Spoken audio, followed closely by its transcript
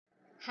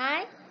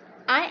Hi,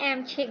 I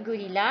am Cik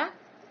Gurila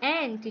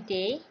and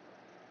today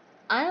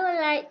I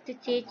would like to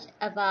teach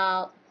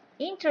about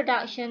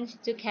introductions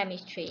to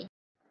chemistry.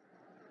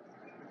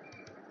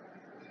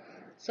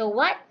 So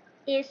what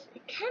is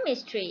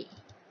chemistry?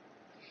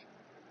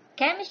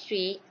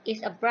 Chemistry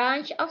is a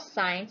branch of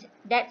science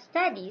that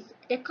studies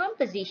the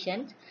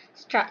composition,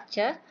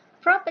 structure,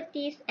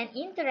 properties and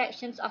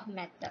interactions of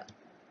matter.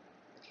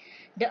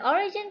 The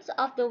origins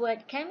of the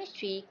word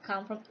chemistry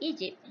come from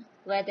Egypt,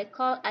 where they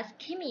call us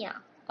kimia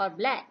or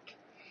black,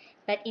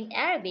 but in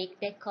Arabic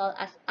they call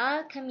us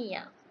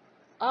al-kamia,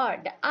 or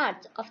the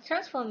art of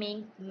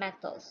transforming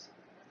metals.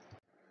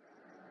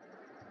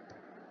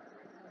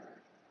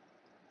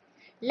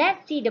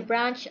 Let's see the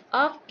branch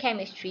of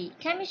chemistry.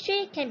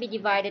 Chemistry can be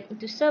divided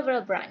into several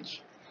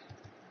branches.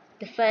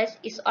 The first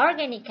is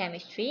organic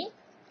chemistry.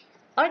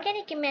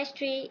 Organic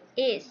chemistry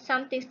is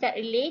something that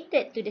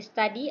related to the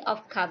study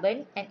of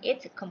carbon and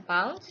its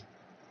compounds.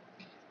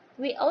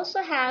 We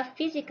also have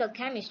physical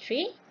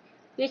chemistry,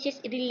 which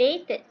is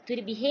related to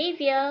the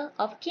behavior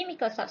of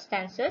chemical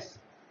substances.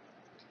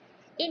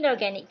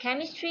 Inorganic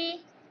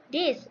chemistry,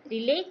 this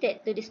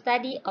related to the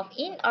study of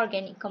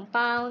inorganic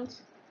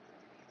compounds.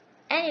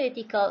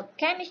 Analytical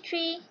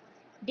chemistry,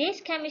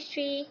 this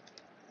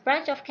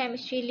branch of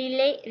chemistry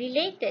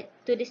related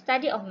to the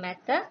study of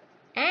matter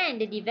and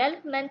the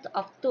development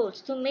of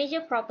tools to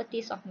measure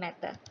properties of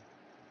matter.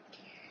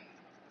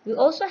 We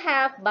also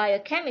have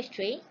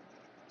biochemistry.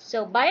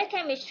 So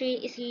biochemistry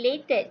is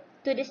related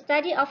to the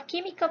study of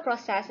chemical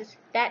processes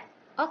that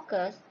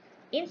occurs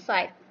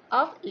inside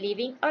of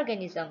living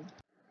organisms.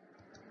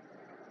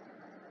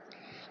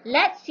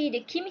 Let's see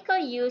the chemical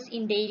use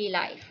in daily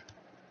life.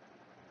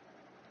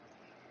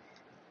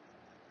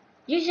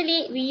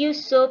 Usually we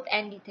use soap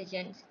and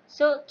detergents.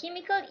 So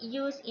chemical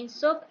use in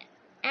soap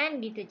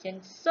and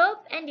detergents.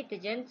 Soap and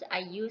detergents are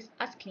used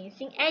as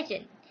cleansing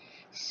agent.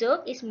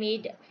 Soap is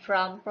made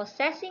from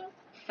processing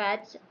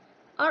fats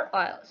or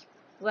oils,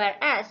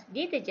 whereas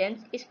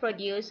detergent is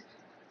produced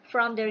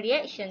from the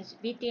reactions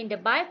between the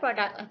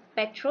byproduct of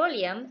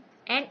petroleum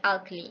and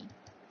alkali.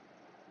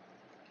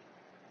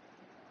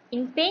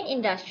 In paint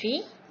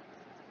industry,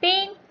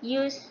 paint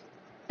use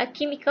a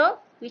chemical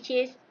which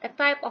is a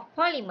type of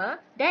polymer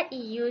that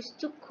is used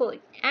to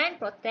coat and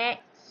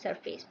protect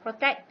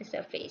the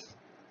surface.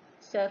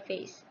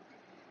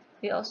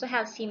 We also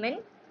have cement.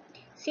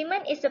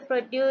 Cement is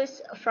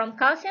produced from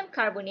calcium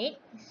carbonate,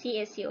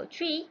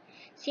 CaCO3.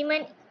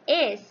 Cement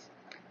is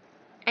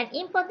an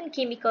important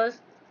chemical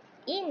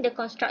in the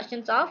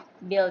constructions of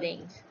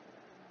buildings.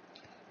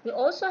 We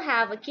also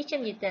have a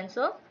kitchen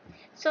utensil.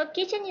 So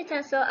kitchen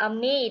utensils are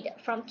made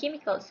from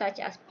chemicals such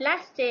as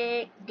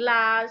plastic,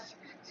 glass,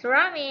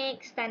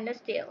 ceramic, stainless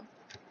steel.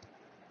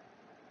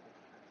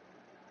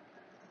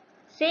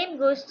 Same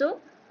goes to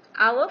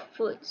our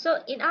food.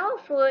 So in our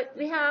food,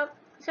 we have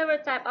several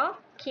types of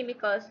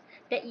chemicals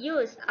that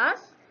use as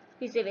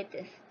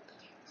preservative.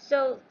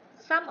 So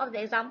some of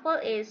the example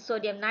is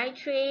sodium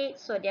nitrate,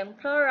 sodium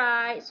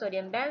chloride,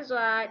 sodium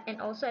benzoate,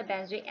 and also a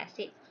benzoic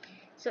acid.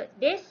 So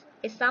this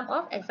is some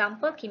of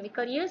example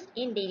chemical use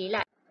in daily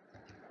life.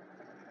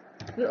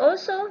 We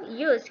also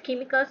use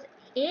chemicals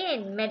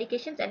in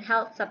medications and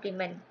health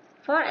supplement.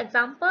 For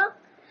example,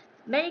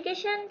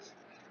 medications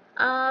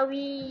we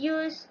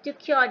use to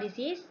cure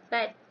disease,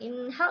 but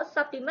in health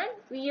supplement,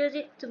 we use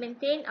it to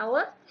maintain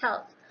our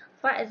health.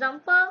 For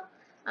example,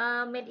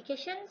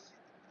 medications,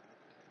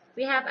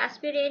 we have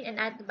aspirin and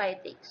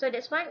antibiotic. So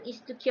this one is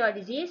to cure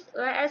disease,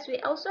 whereas we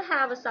also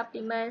have a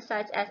supplement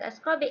such as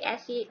ascorbic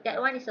acid, that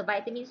one is a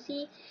vitamin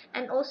C,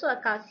 and also a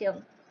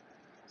calcium.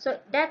 So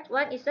that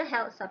one is a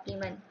health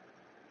supplement.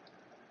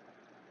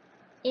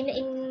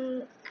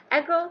 In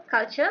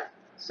agriculture,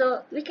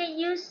 so we can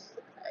use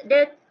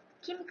the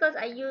chemicals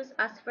are used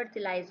as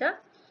fertilizer.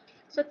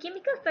 So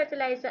chemical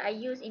fertilizer are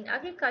used in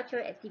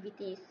agricultural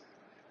activities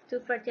to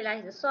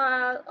fertilize the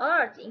soil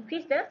or to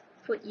increase the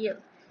food yield.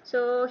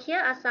 So here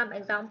are some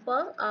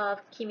examples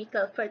of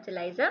chemical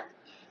fertilizer.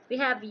 We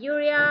have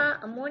urea,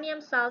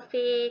 ammonium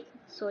sulfate,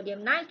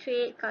 sodium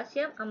nitrate,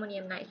 calcium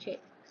ammonium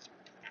nitrate.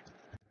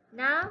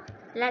 Now,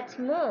 let's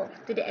move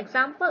to the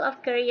example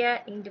of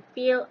career in the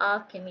field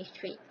of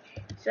chemistry.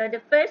 So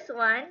the first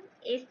one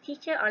is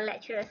teacher or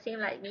lecturer, same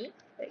like me.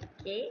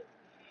 Okay.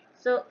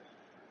 So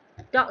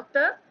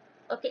doctor.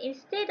 Okay,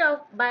 instead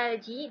of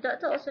biology,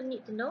 doctor also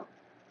need to know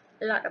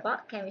a lot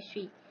about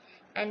chemistry.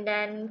 And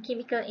then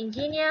chemical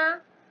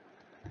engineer,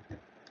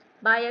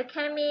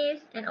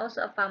 biochemist, and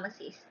also a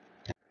pharmacist.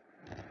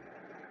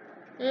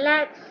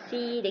 Let's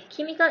see the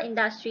chemical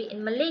industry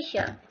in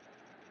Malaysia.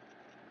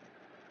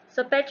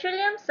 So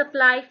petroleum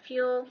supply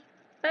fuel,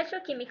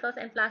 petrochemicals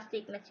and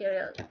plastic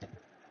materials.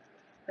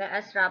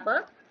 Whereas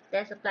rubber,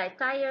 they supply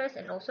tires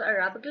and also a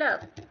rubber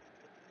glove.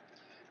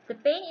 The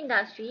paint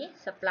industry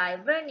supply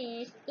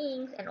varnish,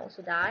 inks and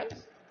also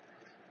dyes.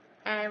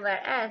 And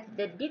whereas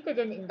the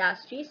detergent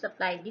industry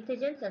supply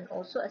detergents and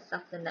also a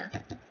softener.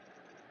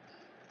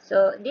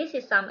 So this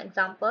is some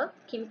example.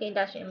 Chemical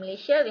industry in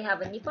Malaysia, we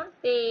have a Nippon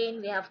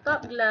Paint, we have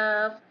Top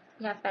Glove,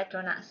 we have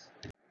Petronas.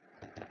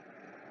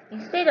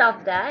 Instead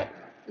of that,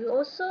 we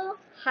also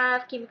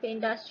have chemical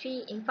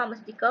industry in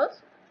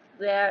pharmaceuticals,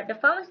 where the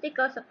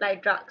pharmaceuticals supply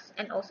drugs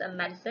and also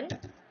medicine.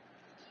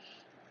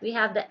 We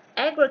have the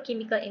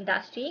agrochemical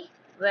industry,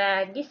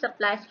 where this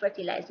supplies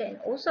fertilizer and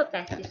also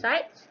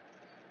pesticides.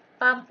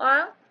 Palm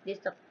oil, this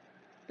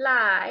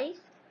supplies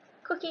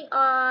cooking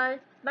oil,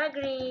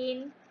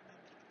 margarine.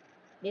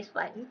 This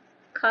one,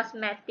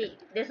 cosmetic.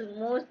 This is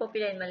most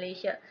popular in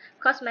Malaysia.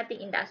 Cosmetic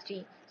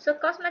industry. So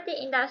cosmetic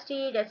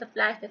industry that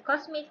supplies the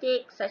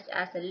cosmetics such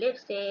as a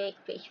lipstick,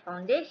 face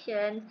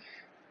foundation,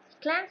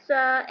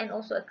 cleanser, and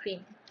also a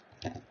cream.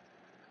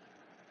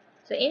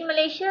 So in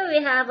Malaysia,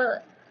 we have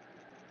a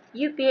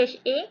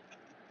UPHA,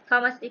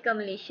 Pharmaceutical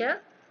Malaysia.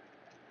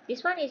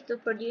 This one is to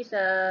produce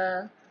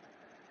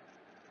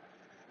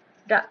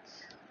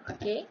drugs.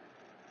 Okay.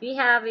 We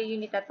have a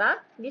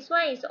Unitata. This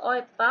one is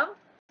oil palm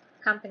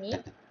company.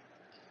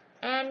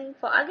 And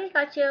for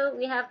agriculture,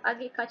 we have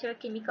agricultural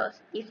chemicals,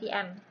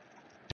 ACM.